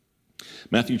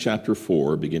Matthew chapter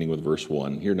 4, beginning with verse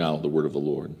 1. Hear now the word of the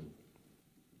Lord.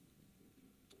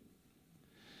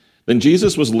 Then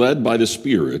Jesus was led by the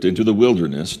Spirit into the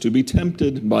wilderness to be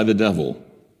tempted by the devil.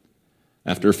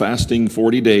 After fasting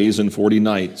 40 days and 40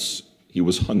 nights, he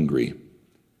was hungry.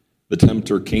 The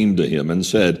tempter came to him and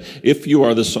said, "If you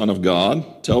are the Son of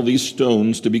God, tell these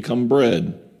stones to become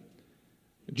bread."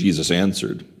 Jesus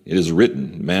answered, "It is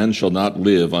written, man shall not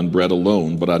live on bread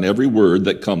alone, but on every word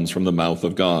that comes from the mouth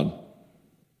of God."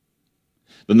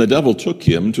 Then the devil took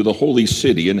him to the holy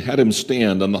city and had him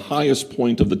stand on the highest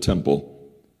point of the temple.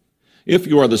 "If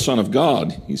you are the Son of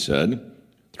God," he said,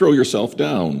 "throw yourself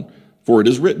down, for it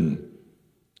is written,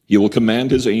 he will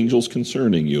command his angels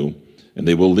concerning you, and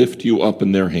they will lift you up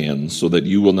in their hands, so that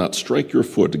you will not strike your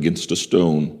foot against a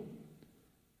stone."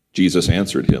 Jesus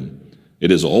answered him,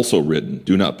 "It is also written,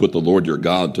 do not put the Lord your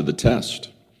God to the test."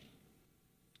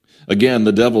 Again,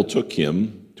 the devil took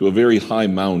him to a very high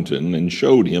mountain and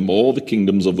showed him all the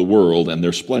kingdoms of the world and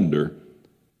their splendor.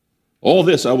 "All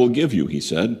this I will give you," he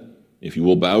said, "if you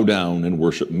will bow down and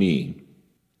worship me."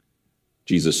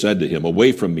 Jesus said to him,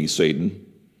 "Away from me, Satan,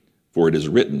 for it is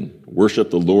written,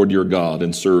 worship the Lord your God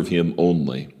and serve him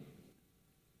only."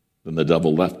 Then the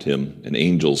devil left him, and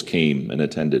angels came and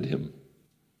attended him.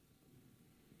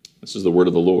 This is the word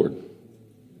of the Lord.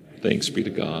 Thanks be to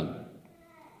God.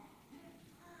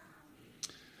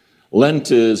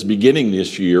 Lent is beginning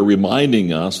this year,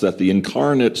 reminding us that the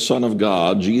incarnate Son of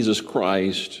God, Jesus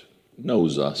Christ,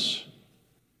 knows us.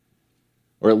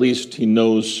 Or at least he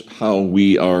knows how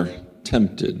we are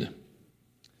tempted.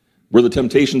 Were the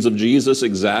temptations of Jesus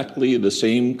exactly the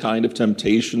same kind of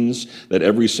temptations that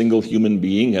every single human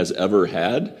being has ever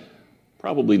had?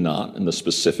 Probably not in the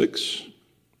specifics.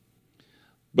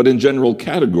 But in general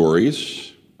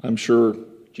categories, I'm sure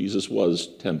Jesus was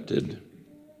tempted.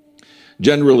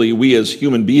 Generally, we as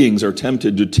human beings are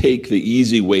tempted to take the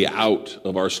easy way out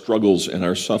of our struggles and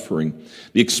our suffering,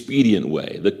 the expedient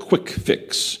way, the quick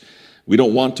fix. We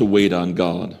don't want to wait on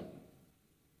God.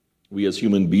 We as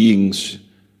human beings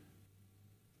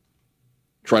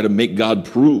try to make God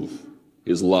prove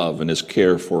his love and his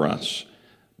care for us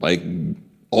by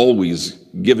always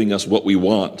giving us what we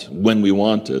want when we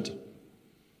want it.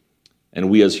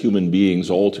 And we as human beings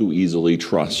all too easily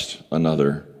trust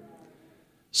another,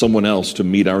 someone else to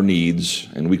meet our needs,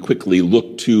 and we quickly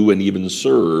look to and even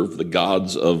serve the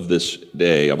gods of this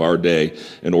day, of our day,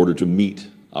 in order to meet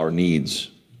our needs.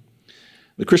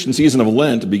 The Christian season of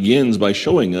Lent begins by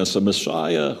showing us a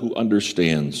Messiah who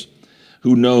understands,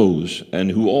 who knows,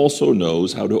 and who also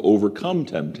knows how to overcome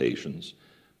temptations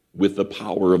with the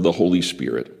power of the Holy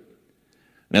Spirit.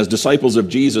 And as disciples of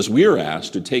Jesus, we are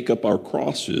asked to take up our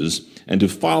crosses and to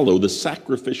follow the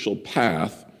sacrificial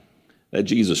path that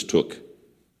Jesus took.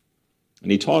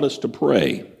 And he taught us to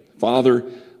pray, "Father,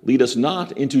 lead us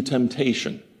not into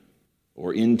temptation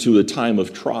or into a time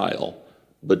of trial,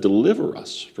 but deliver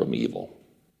us from evil."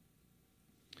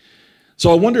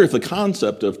 So I wonder if the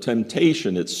concept of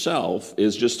temptation itself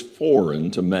is just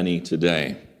foreign to many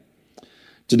today.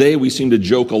 Today we seem to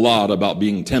joke a lot about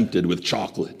being tempted with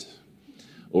chocolate,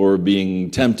 or being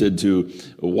tempted to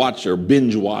watch or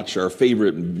binge watch our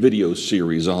favorite video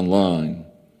series online.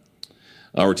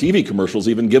 Our TV commercials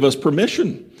even give us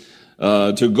permission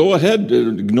to go ahead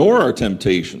and ignore our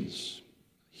temptations.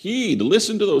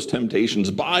 Listen to those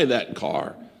temptations, buy that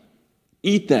car,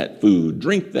 eat that food,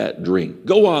 drink that drink,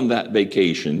 go on that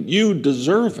vacation. You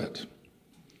deserve it.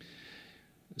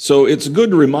 So it's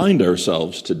good to remind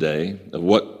ourselves today of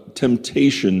what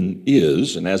temptation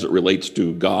is, and as it relates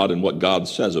to God and what God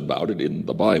says about it in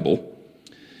the Bible.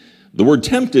 The word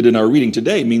tempted in our reading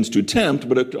today means to tempt,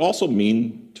 but it also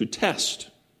means to test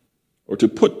or to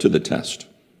put to the test.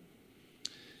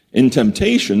 In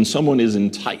temptation, someone is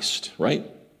enticed, right?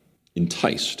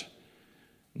 Enticed.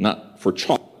 Not for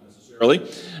chocolate necessarily,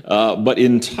 but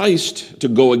enticed to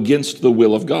go against the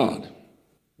will of God.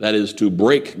 That is, to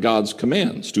break God's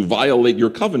commands, to violate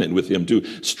your covenant with him, to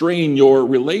strain your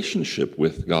relationship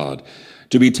with God.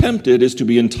 To be tempted is to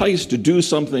be enticed to do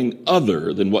something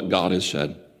other than what God has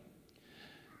said.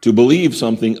 To believe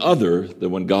something other than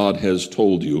what God has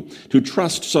told you. To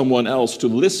trust someone else, to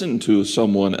listen to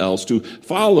someone else, to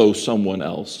follow someone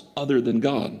else other than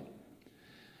God.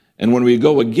 And when we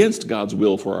go against God's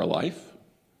will for our life,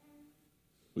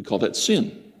 we call that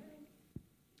sin.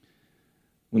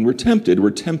 When we're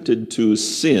tempted to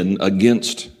sin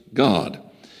against God.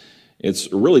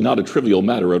 It's really not a trivial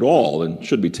matter at all and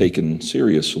should be taken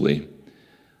seriously.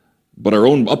 But our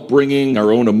own upbringing,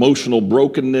 our own emotional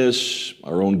brokenness,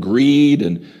 our own greed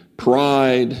and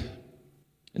pride,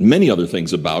 and many other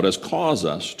things about us cause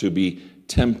us to be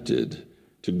tempted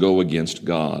to go against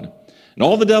God. And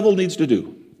all the devil needs to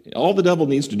do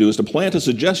is to plant a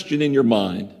suggestion in your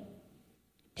mind,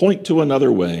 point to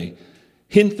another way,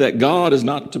 hint that God is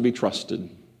not to be trusted.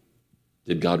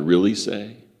 Did God really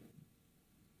say?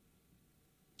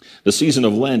 The season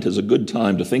of Lent is a good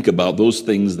time to think about those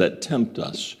things that tempt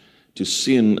us to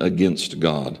sin against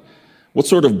God. What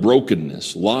sort of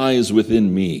brokenness lies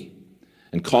within me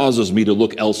and causes me to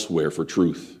look elsewhere for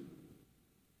truth,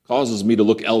 causes me to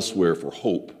look elsewhere for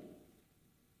hope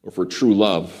or for true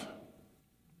love?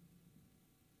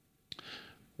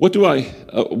 Why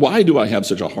do I have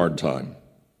such a hard time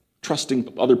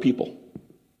trusting other people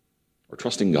or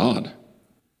trusting God?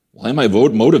 Why am I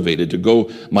motivated to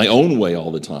go my own way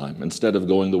all the time instead of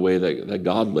going the way that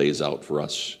God lays out for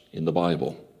us in the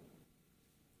Bible?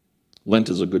 Lent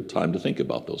is a good time to think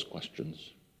about those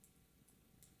questions.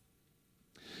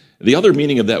 The other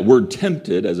meaning of that word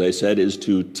tempted, as I said, is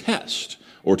to test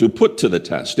or to put to the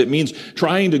test. It means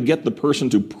trying to get the person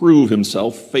to prove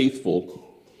himself faithful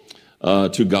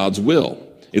to God's will.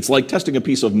 It's like testing a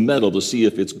piece of metal to see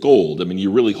if it's gold. I mean,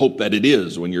 you really hope that it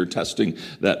is when you're testing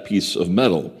that piece of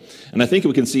metal. And I think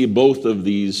we can see both of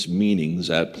these meanings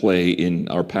at play in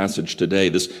our passage today,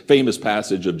 this famous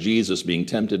passage of Jesus being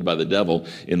tempted by the devil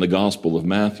in the Gospel of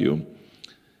Matthew.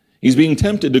 He's being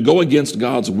tempted to go against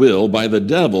God's will by the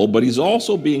devil, but he's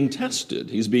also being tested.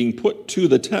 He's being put to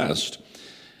the test.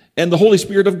 And the Holy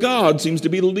Spirit of God seems to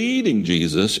be leading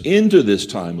Jesus into this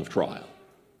time of trial,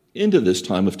 into this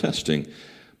time of testing.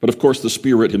 But of course, the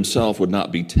Spirit himself would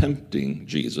not be tempting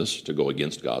Jesus to go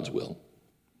against God's will.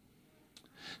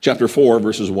 Chapter 4,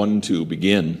 verses 1 and 2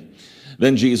 begin.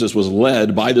 Then Jesus was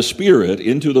led by the Spirit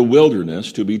into the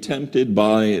wilderness to be tempted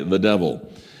by the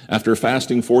devil. After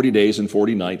fasting 40 days and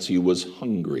 40 nights, he was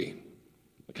hungry.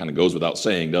 It kind of goes without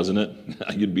saying, doesn't it?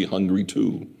 You'd be hungry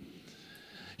too.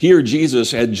 Here,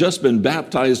 Jesus had just been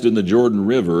baptized in the Jordan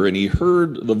River, and he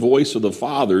heard the voice of the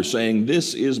Father saying,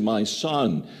 "This is my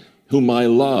Son, whom I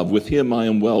love. With him I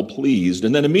am well pleased."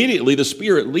 And then immediately the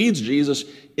Spirit leads Jesus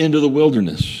into the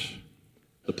wilderness,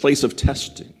 the place of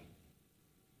testing.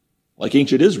 Like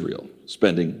ancient Israel,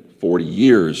 spending 40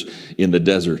 years in the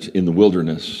desert, in the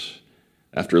wilderness,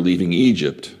 after leaving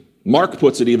Egypt. Mark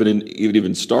puts it even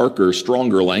starker,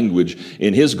 stronger language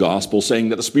in his gospel, saying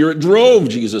that the Spirit drove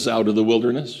Jesus out of the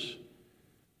wilderness.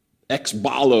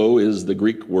 Exballo is the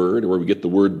Greek word, where we get the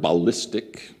word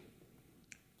ballistic.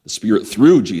 The Spirit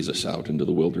threw Jesus out into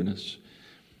the wilderness.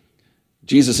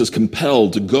 Jesus is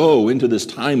compelled to go into this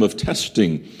time of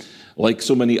testing, like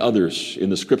so many others in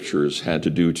the Scriptures had to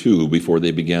do too before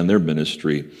they began their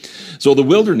ministry. So the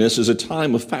wilderness is a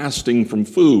time of fasting from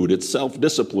food. It's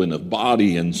self-discipline of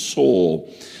body and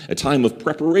soul, a time of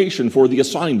preparation for the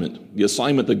assignment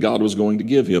that God was going to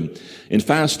give him. In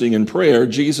fasting and prayer,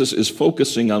 Jesus is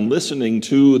focusing on listening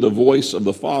to the voice of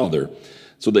the Father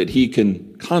so that he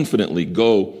can confidently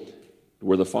go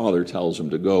where the Father tells him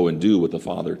to go and do what the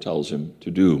Father tells him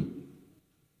to do.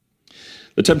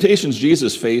 The temptations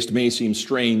Jesus faced may seem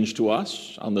strange to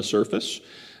us on the surface.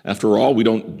 After all, we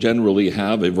don't generally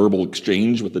have a verbal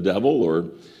exchange with the devil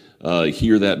or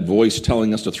hear that voice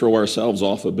telling us to throw ourselves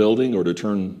off a building or to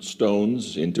turn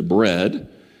stones into bread,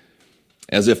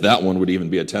 as if that one would even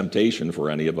be a temptation for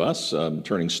any of us.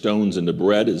 Turning stones into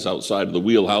bread is outside of the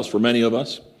wheelhouse for many of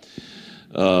us.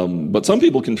 But some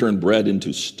people can turn bread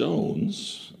into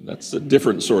stones. That's a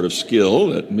different sort of skill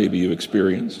that maybe you've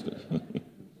experienced.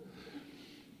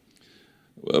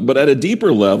 But at a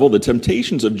deeper level, the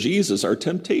temptations of Jesus are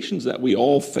temptations that we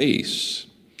all face.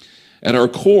 At our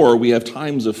core, we have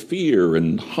times of fear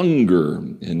and hunger,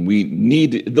 and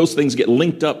those things get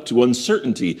linked up to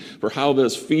uncertainty for how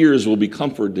those fears will be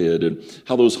comforted and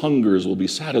how those hungers will be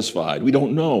satisfied. We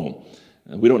don't know.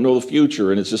 We don't know the future,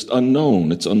 and it's just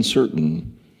unknown. It's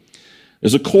uncertain.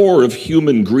 There's a core of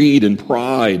human greed and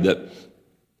pride that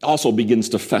also begins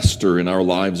to fester in our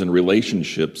lives and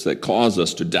relationships that cause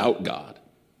us to doubt God,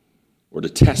 or to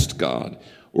test God,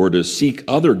 or to seek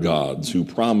other gods who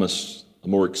promise a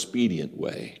more expedient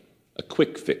way, a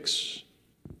quick fix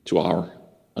to our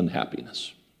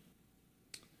unhappiness.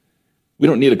 We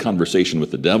don't need a conversation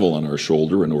with the devil on our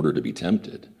shoulder in order to be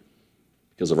tempted.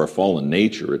 Because of our fallen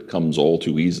nature, it comes all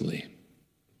too easily.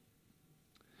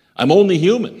 I'm only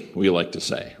human, we like to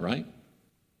say, right?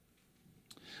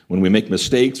 When we make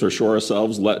mistakes or show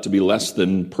ourselves to be less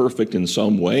than perfect in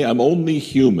some way, I'm only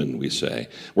human, we say.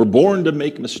 We're born to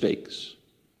make mistakes.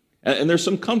 And there's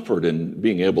some comfort in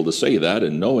being able to say that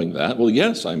and knowing that. Well,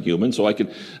 yes, I'm human, so it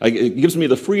gives me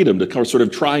the freedom to sort of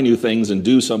try new things and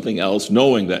do something else,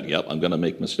 knowing that, yep, I'm going to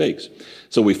make mistakes.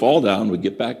 So we fall down, we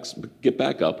get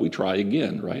back up, we try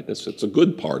again, right? That's a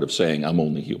good part of saying I'm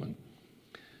only human.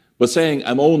 But saying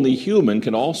I'm only human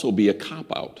can also be a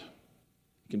cop-out.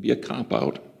 It can be a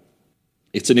cop-out.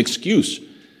 It's an excuse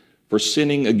for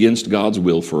sinning against God's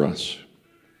will for us.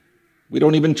 We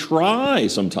don't even try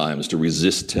sometimes to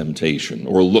resist temptation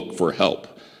or look for help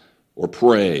or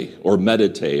pray or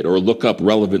meditate or look up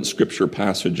relevant scripture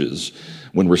passages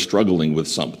when we're struggling with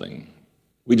something.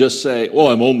 We just say, "Oh,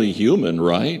 I'm only human,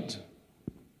 right?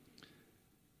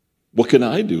 What can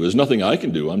I do? There's nothing I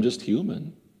can do. I'm just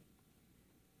human."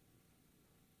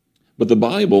 But the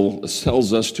Bible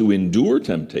tells us to endure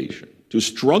temptation, to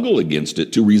struggle against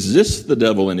it, to resist the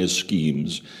devil and his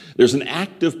schemes. There's an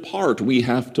active part we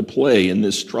have to play in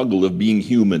this struggle of being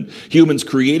human. Humans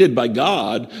created by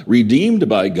God, redeemed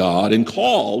by God, and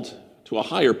called to a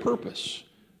higher purpose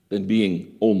than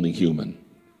being only human.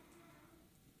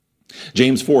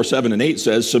 James 4:7-8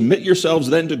 says, "Submit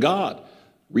yourselves then to God.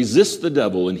 Resist the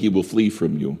devil, and he will flee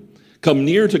from you. Come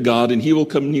near to God, and he will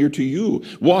come near to you.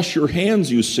 Wash your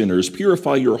hands, you sinners.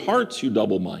 Purify your hearts, you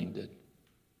double-minded."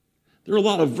 There are a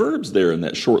lot of verbs there in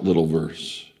that short little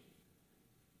verse.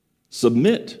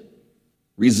 Submit,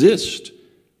 resist,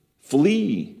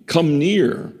 flee, come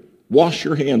near, wash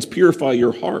your hands, purify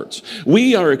your hearts.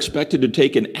 We are expected to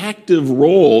take an active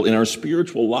role in our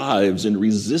spiritual lives in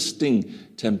resisting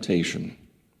temptation,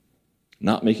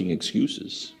 not making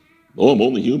excuses. "Oh, I'm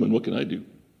only human. What can I do?"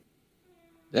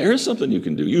 There is something you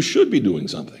can do. You should be doing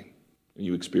something when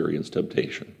you experience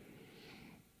temptation.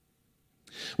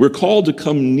 We're called to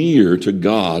come near to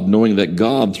God, knowing that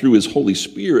God, through his Holy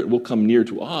Spirit, will come near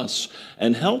to us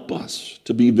and help us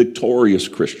to be victorious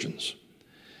Christians.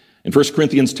 In 1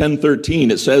 Corinthians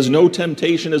 10:13, it says, "No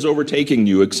temptation is overtaking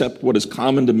you except what is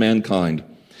common to mankind.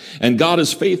 And God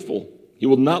is faithful. He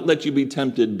will not let you be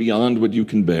tempted beyond what you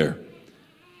can bear.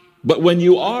 But when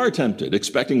you are tempted,"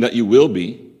 expecting that you will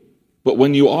be, "but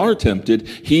when you are tempted,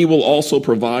 he will also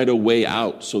provide a way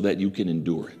out so that you can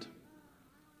endure it,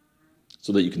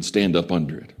 so that you can stand up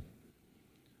under it."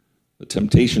 The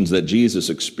temptations that Jesus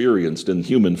experienced in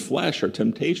human flesh are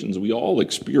temptations we all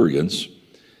experience,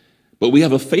 but we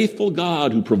have a faithful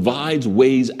God who provides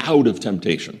ways out of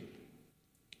temptation.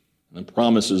 And the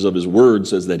promises of his word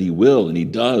says that he will, and he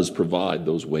does provide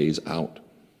those ways out.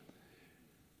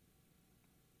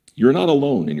 You're not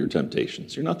alone in your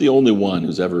temptations. You're not the only one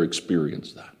who's ever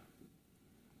experienced that.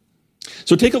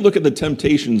 So take a look at the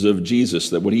temptations of Jesus,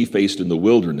 that what he faced in the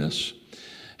wilderness.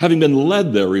 Having been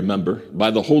led there, remember,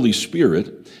 by the Holy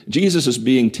Spirit, Jesus is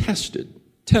being tested,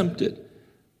 tempted,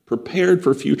 prepared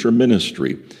for future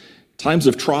ministry. Times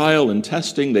of trial and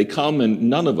testing, they come, and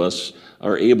none of us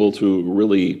are able to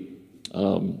really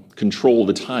control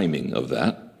the timing of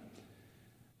that.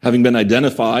 Having been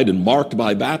identified and marked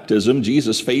by baptism,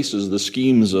 Jesus faces the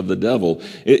schemes of the devil.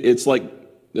 It's like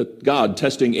God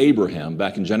testing Abraham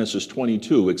back in Genesis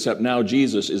 22, except now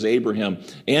Jesus is Abraham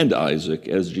and Isaac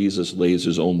as Jesus lays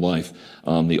his own life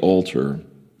on the altar.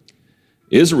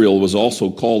 Israel was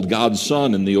also called God's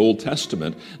son in the Old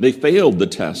Testament. They failed the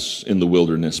tests in the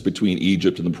wilderness between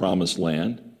Egypt and the Promised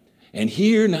Land. And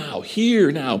here now,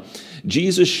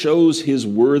 Jesus shows his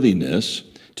worthiness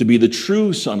to be the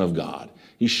true Son of God.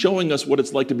 He's showing us what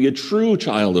it's like to be a true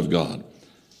child of God,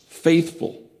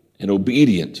 faithful and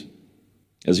obedient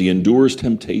as he endures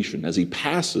temptation, as he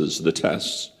passes the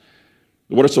tests.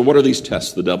 So what are these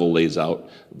tests the devil lays out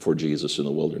for Jesus in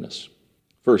the wilderness?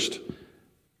 First,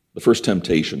 the first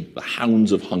temptation, the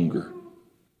hounds of hunger.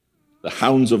 The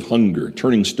hounds of hunger,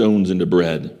 turning stones into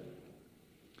bread.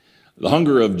 The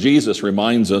hunger of Jesus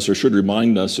reminds us, or should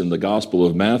remind us in the Gospel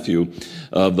of Matthew,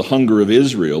 of the hunger of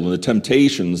Israel and the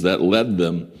temptations that led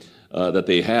them, that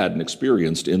they had and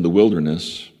experienced in the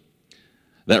wilderness.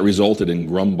 That resulted in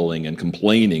grumbling and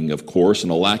complaining, of course,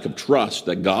 and a lack of trust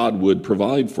that God would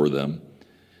provide for them.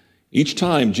 Each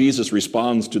time Jesus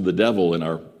responds to the devil in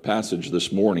our passage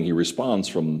this morning, he responds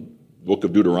from the book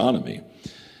of Deuteronomy.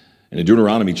 And in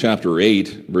Deuteronomy chapter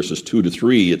 8, verses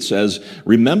 2-3, it says,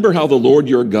 "Remember how the Lord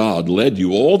your God led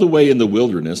you all the way in the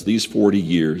wilderness these 40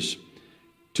 years,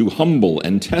 to humble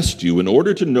and test you in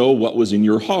order to know what was in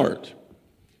your heart,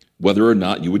 whether or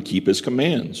not you would keep his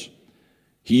commands.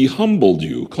 He humbled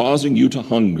you, causing you to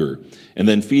hunger, and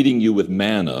then feeding you with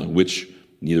manna, which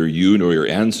neither you nor your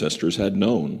ancestors had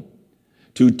known,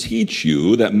 to teach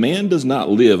you that man does not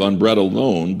live on bread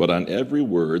alone, but on every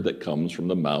word that comes from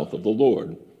the mouth of the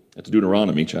Lord." That's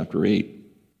Deuteronomy chapter 8.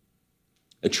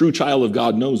 A true child of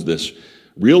God knows this.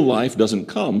 Real life doesn't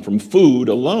come from food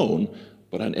alone,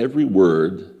 but on every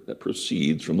word that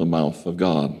proceeds from the mouth of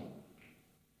God.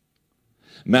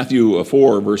 Matthew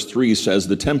 4, verse 3 says,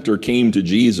 the tempter came to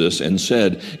Jesus and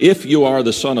said, if you are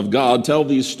the Son of God, tell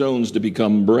these stones to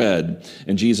become bread.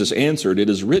 And Jesus answered, it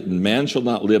is written, man shall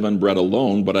not live on bread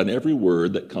alone, but on every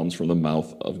word that comes from the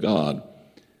mouth of God.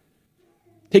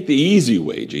 Take the easy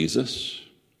way, Jesus.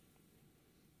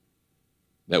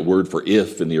 That word for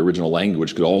if in the original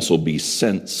language could also be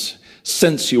since.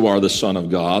 Since you are the Son of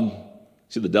God.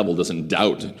 See, the devil doesn't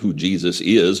doubt who Jesus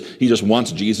is. He just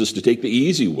wants Jesus to take the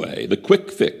easy way, the quick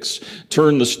fix,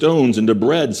 turn the stones into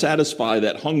bread, satisfy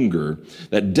that hunger,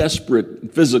 that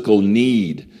desperate physical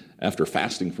need after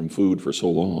fasting from food for so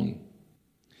long.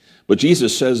 But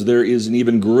Jesus says there is an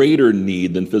even greater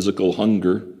need than physical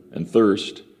hunger and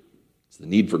thirst. It's the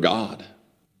need for God.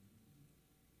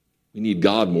 We need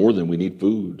God more than we need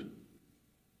food,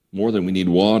 more than we need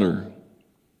water.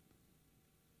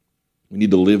 We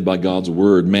need to live by God's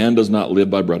word. Man does not live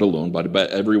by bread alone, but by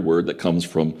every word that comes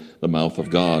from the mouth of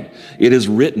God. It is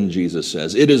written, Jesus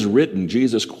says. It is written.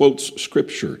 Jesus quotes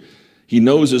Scripture. He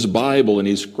knows his Bible, and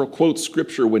he quotes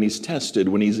Scripture when he's tested,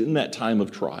 when he's in that time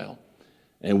of trial.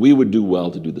 And we would do well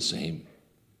to do the same.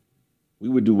 We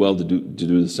would do well to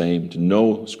do the same, to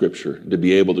know Scripture, to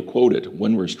be able to quote it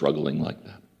when we're struggling like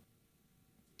that.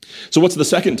 So what's the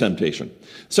second temptation?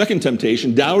 Second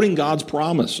temptation, doubting God's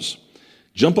promises.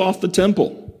 Jump off the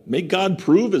temple. Make God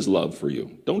prove his love for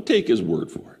you. Don't take his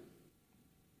word for it.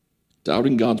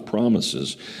 Doubting God's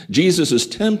promises. Jesus is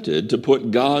tempted to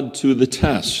put God to the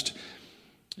test.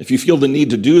 If you feel the need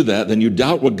to do that, then you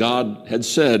doubt what God had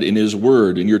said in his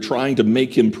word, and you're trying to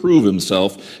make him prove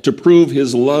himself, to prove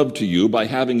his love to you by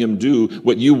having him do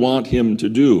what you want him to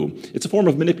do. It's a form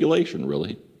of manipulation,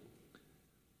 really.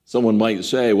 Someone might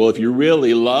say, well, if you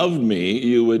really loved me,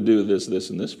 you would do this, this,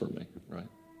 and this for me, right?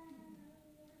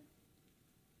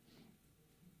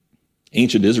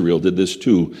 Ancient Israel did this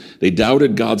too. They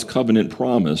doubted God's covenant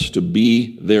promise to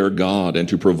be their God and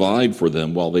to provide for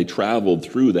them while they traveled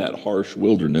through that harsh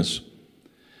wilderness.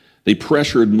 They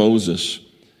pressured Moses,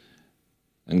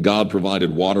 and God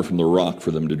provided water from the rock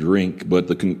for them to drink. But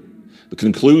the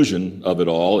conclusion of it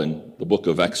all in the book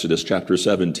of Exodus, chapter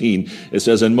 17, it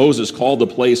says, and Moses called the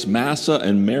place Massah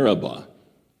and Meribah,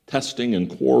 testing and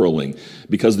quarreling,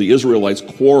 because the Israelites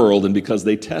quarreled and because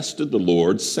they tested the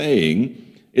Lord, saying,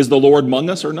 is the Lord among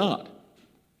us or not?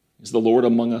 Is the Lord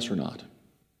among us or not?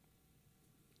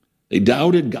 They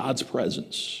doubted God's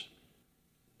presence.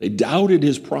 They doubted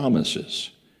his promises.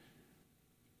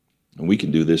 And we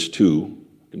can do this too.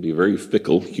 We can be very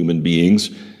fickle human beings,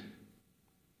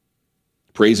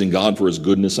 praising God for his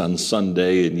goodness on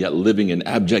Sunday and yet living in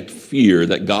abject fear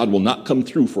that God will not come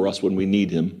through for us when we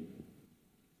need him.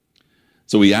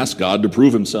 So we ask God to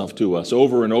prove himself to us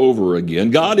over and over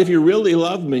again. God, if you really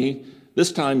love me,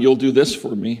 this time you'll do this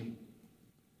for me.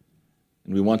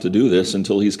 And we want to do this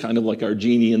until he's kind of like our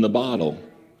genie in the bottle,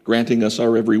 granting us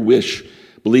our every wish,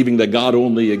 believing that God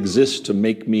only exists to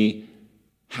make me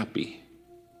happy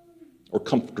or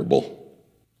comfortable.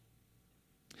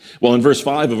 Well, in verse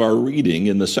 5 of our reading,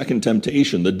 in the second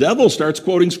temptation, the devil starts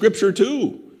quoting Scripture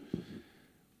too.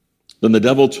 Then the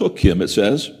devil took him, it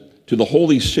says, to the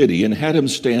holy city and had him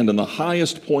stand on the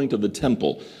highest point of the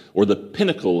temple, or the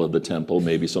pinnacle of the temple,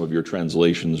 maybe some of your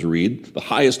translations read, the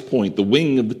highest point, the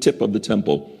wing of the tip of the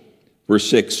temple. Verse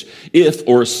 6, if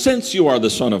or since you are the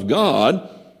Son of God,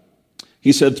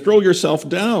 he said, throw yourself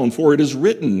down, for it is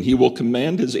written, he will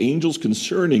command his angels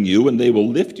concerning you, and they will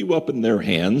lift you up in their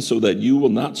hands so that you will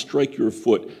not strike your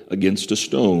foot against a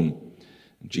stone.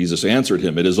 Jesus answered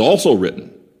him, it is also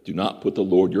written, do not put the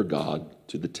Lord your God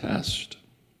to the test.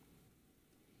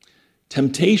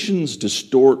 Temptations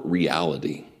distort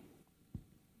reality.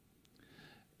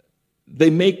 They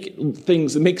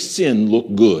make sin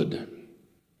look good.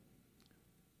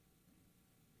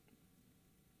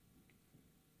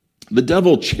 The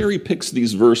devil cherry picks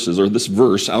these verses, or this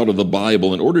verse, out of the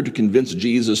Bible in order to convince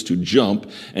Jesus to jump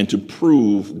and to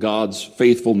prove God's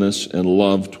faithfulness and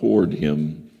love toward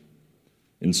him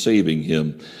in saving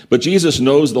him. But Jesus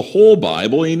knows the whole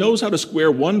Bible, and he knows how to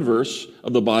square one verse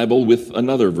of the Bible with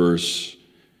another verse.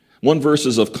 One verse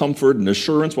is of comfort and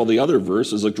assurance, while the other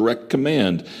verse is a direct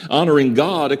command. Honoring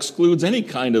God excludes any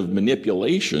kind of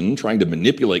manipulation, trying to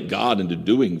manipulate God into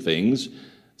doing things,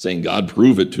 saying, God,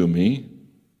 prove it to me.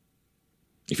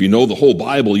 If you know the whole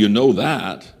Bible, you know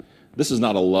that. This is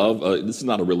not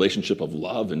a relationship of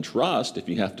love and trust if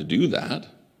you have to do that.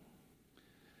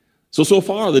 So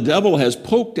far, the devil has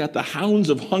poked at the hounds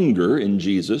of hunger in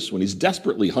Jesus when he's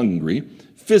desperately hungry,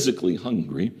 physically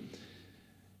hungry,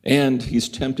 and he's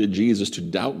tempted Jesus to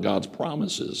doubt God's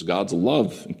promises, God's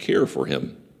love and care for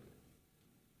him,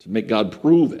 to make God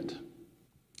prove it.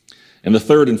 And the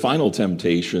third and final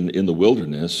temptation in the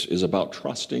wilderness is about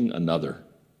trusting another.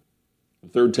 The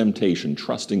third temptation,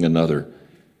 trusting another,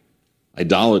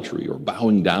 idolatry or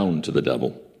bowing down to the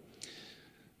devil.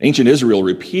 Ancient Israel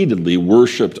repeatedly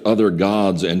worshiped other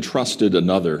gods and trusted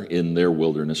another in their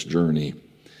wilderness journey.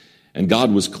 And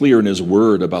God was clear in his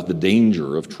word about the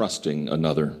danger of trusting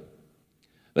another.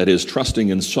 That is, trusting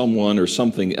in someone or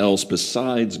something else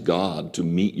besides God to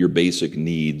meet your basic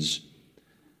needs,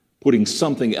 putting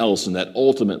something else in that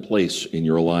ultimate place in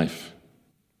your life,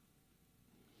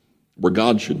 where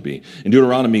God should be. In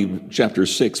Deuteronomy chapter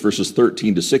 6, verses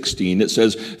 13 to 16, it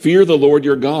says, "Fear the Lord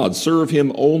your God, serve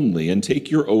him only, and take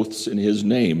your oaths in his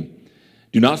name.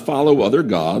 Do not follow other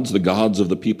gods, the gods of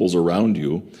the peoples around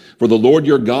you, for the Lord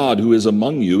your God who is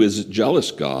among you is a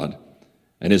jealous God,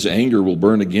 and his anger will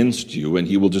burn against you, and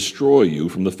he will destroy you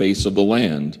from the face of the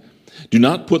land. Do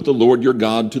not put the Lord your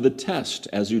God to the test,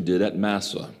 as you did at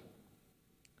Massah."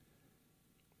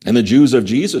 And the Jews of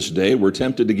Jesus' day were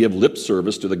tempted to give lip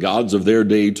service to the gods of their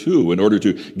day too, in order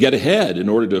to get ahead, in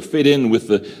order to fit in with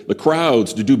the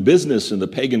crowds, to do business in the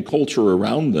pagan culture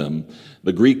around them.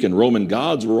 The Greek and Roman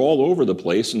gods were all over the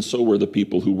place, and so were the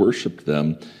people who worshiped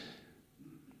them.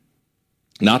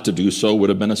 Not to do so would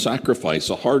have been a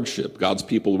sacrifice, a hardship. God's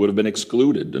people would have been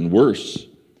excluded, and worse.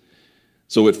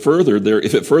 So if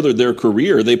it furthered their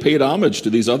career, they paid homage to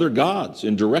these other gods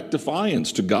in direct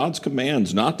defiance to God's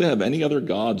commands not to have any other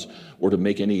gods or to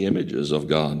make any images of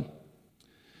God.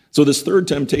 So this third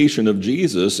temptation of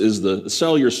Jesus is the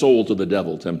sell your soul to the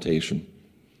devil temptation.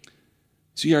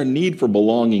 See, our need for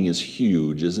belonging is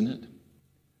huge, isn't it?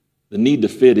 The need to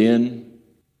fit in,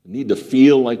 the need to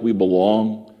feel like we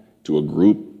belong to a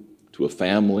group, to a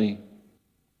family,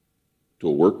 to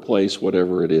a workplace,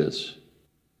 whatever it is.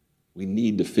 We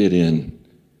need to fit in.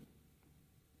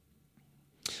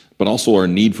 But also our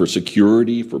need for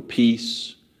security, for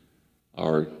peace,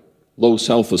 our low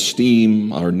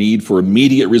self-esteem, our need for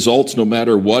immediate results no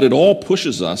matter what, it all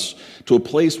pushes us to a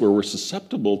place where we're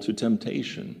susceptible to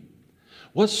temptation.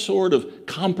 What sort of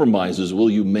compromises will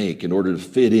you make in order to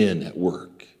fit in at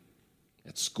work,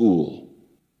 at school,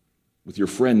 with your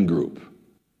friend group?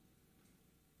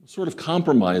 What sort of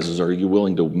compromises are you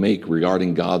willing to make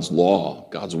regarding God's law,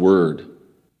 God's word?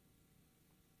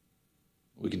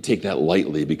 We can take that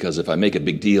lightly because if I make a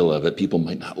big deal of it, people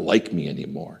might not like me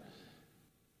anymore.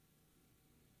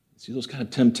 See those kind of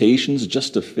temptations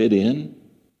just to fit in?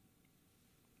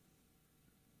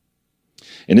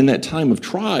 And in that time of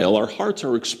trial, our hearts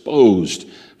are exposed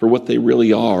for what they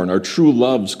really are, and our true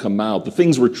loves come out. The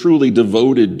things we're truly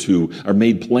devoted to are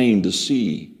made plain to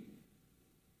see.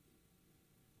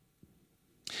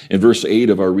 In verse 8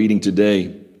 of our reading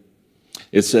today,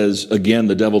 it says, "Again,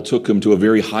 the devil took him to a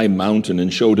very high mountain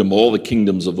and showed him all the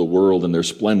kingdoms of the world and their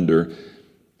splendor.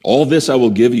 'All this I will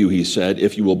give you,' he said,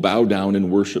 'if you will bow down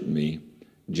and worship me.'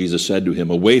 Jesus said to him,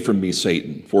 'Away from me,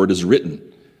 Satan, for it is written,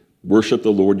 worship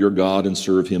the Lord your God and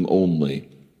serve him only.'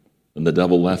 And the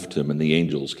devil left him, and the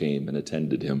angels came and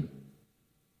attended him."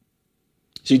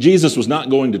 See, Jesus was not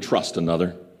going to trust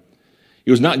another.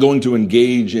 He was not going to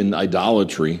engage in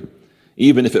idolatry,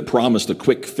 even if it promised a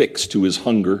quick fix to his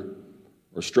hunger,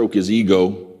 or stroke his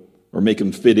ego, or make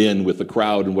him fit in with the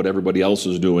crowd and what everybody else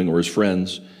is doing, or his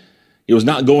friends. He was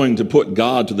not going to put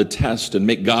God to the test and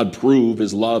make God prove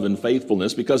his love and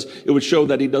faithfulness, because it would show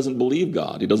that he doesn't believe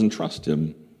God, he doesn't trust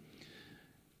him.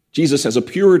 Jesus has a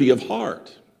purity of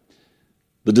heart,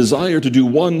 the desire to do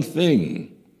one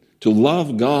thing, to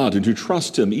love God and to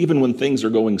trust him even when things are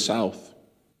going south,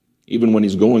 even when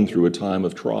he's going through a time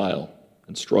of trial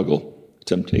and struggle,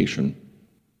 temptation.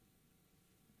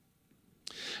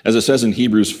 As it says in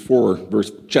Hebrews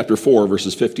chapter 4,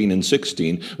 verses 15 and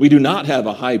 16, we do not have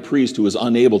a high priest who is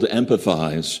unable to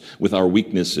empathize with our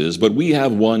weaknesses, but we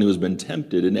have one who has been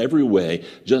tempted in every way,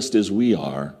 just as we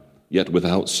are, yet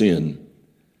without sin.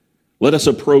 Let us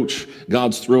approach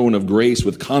God's throne of grace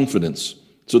with confidence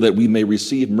so that we may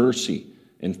receive mercy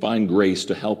and find grace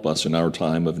to help us in our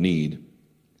time of need.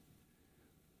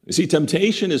 You see,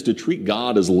 temptation is to treat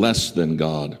God as less than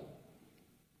God.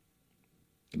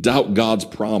 Doubt God's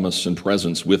promise and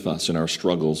presence with us in our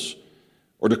struggles,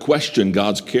 or to question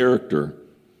God's character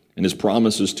and his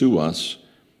promises to us.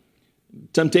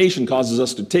 Temptation causes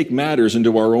us to take matters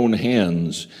into our own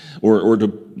hands,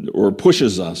 or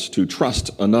pushes us to trust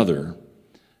another.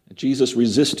 Jesus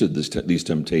resisted these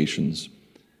temptations.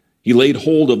 He laid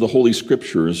hold of the Holy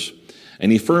Scriptures,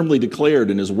 and he firmly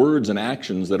declared in his words and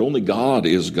actions that only God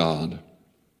is God.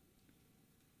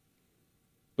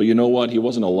 But you know what? He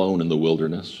wasn't alone in the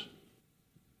wilderness.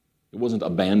 He wasn't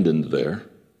abandoned there.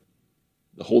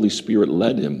 The Holy Spirit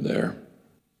led him there.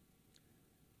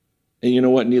 And you know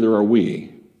what? Neither are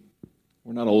we.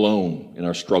 We're not alone in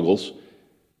our struggles.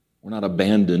 We're not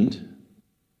abandoned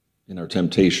in our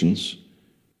temptations.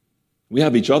 We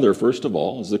have each other, first of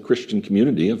all, as the Christian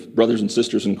community of brothers and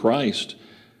sisters in Christ.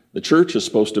 The church is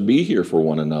supposed to be here for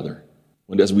one another.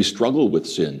 And as we struggle with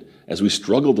sin, as we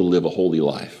struggle to live a holy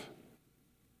life,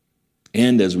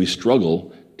 and as we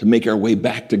struggle to make our way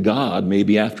back to God,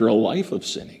 maybe after a life of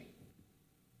sinning,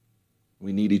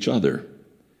 we need each other.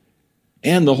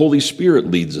 And the Holy Spirit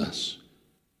leads us,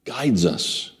 guides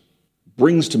us,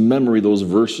 brings to memory those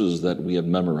verses that we have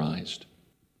memorized,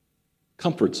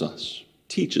 comforts us,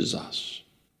 teaches us.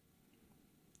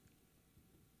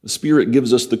 The Spirit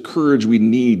gives us the courage we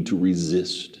need to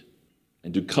resist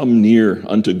and to come near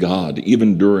unto God,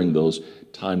 even during those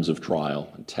times of trial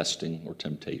and testing or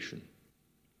temptation.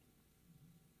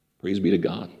 Praise be to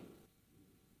God.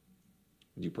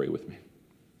 Would you pray with me?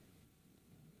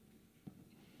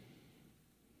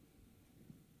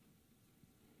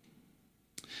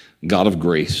 God of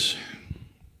grace,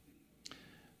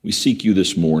 we seek you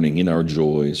this morning in our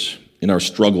joys, in our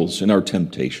struggles, in our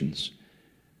temptations.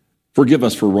 Forgive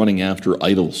us for running after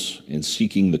idols and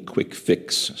seeking the quick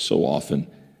fix so often,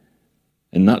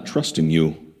 and not trusting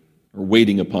you or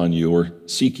waiting upon you or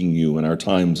seeking you in our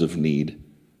times of need.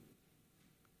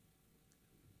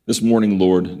 This morning,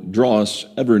 Lord, draw us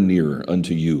ever nearer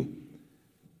unto you,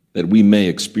 that we may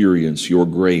experience your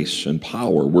grace and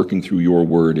power working through your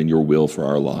word and your will for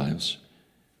our lives.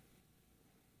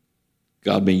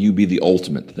 God, may you be the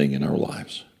ultimate thing in our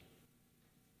lives.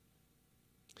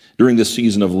 During this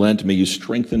season of Lent, may you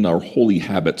strengthen our holy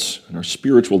habits and our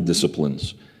spiritual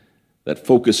disciplines that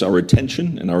focus our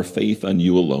attention and our faith on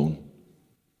you alone.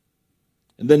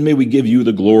 And then may we give you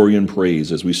the glory and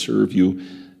praise as we serve you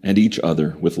and each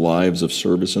other with lives of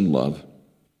service and love.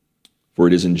 For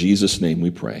it is in Jesus' name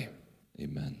we pray.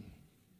 Amen.